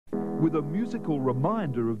With a musical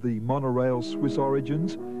reminder of the monorail's Swiss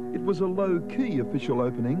origins, it was a low-key official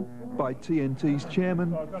opening by TNT's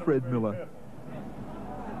chairman, Fred Miller.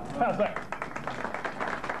 How's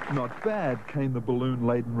that? Not bad, came the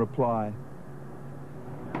balloon-laden reply.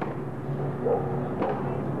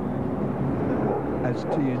 As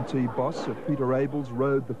TNT boss Sir Peter Abels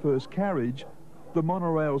rode the first carriage, the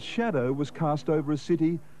monorail's shadow was cast over a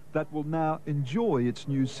city that will now enjoy its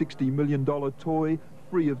new $60 million toy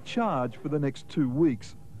free of charge for the next 2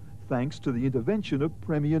 weeks, thanks to the intervention of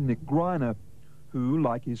Premier Nick Greiner, who,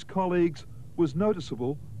 like his colleagues, was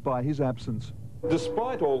noticeable by his absence.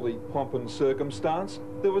 Despite all the pomp and circumstance,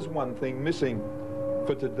 there was one thing missing.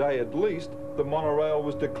 For today at least, the monorail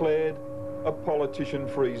was declared a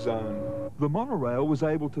politician-free zone. The monorail was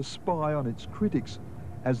able to spy on its critics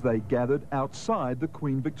as they gathered outside the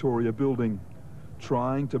Queen Victoria building,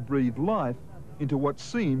 trying to breathe life into what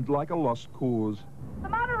seemed like a lost cause. The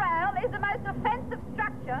monorail is the most offensive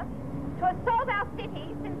structure to assault our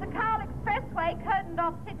city since the Cahill Expressway curtained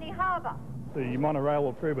off Sydney Harbour. The monorail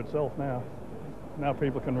will prove itself now. Now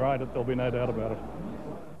people can ride it, there'll be no doubt about it.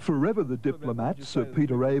 Forever the diplomat, Sir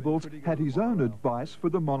Peter Abels, had his own advice for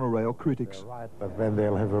the monorail critics. But when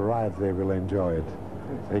they'll have a ride, they will enjoy it.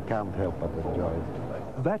 They can't help but enjoy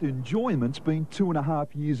it. That enjoyment's been 2.5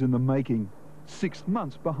 years in the making, 6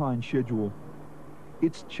 months behind schedule.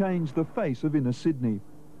 It's changed the face of inner Sydney,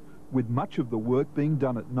 with much of the work being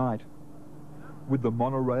done at night. With the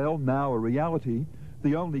monorail now a reality,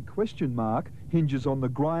 the only question mark hinges on the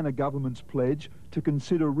Greiner government's pledge to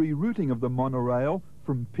consider rerouting of the monorail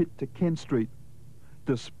from Pitt to Kent Street,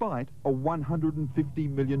 despite a $150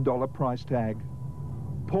 million price tag.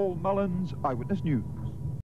 Paul Mullins, Eyewitness News.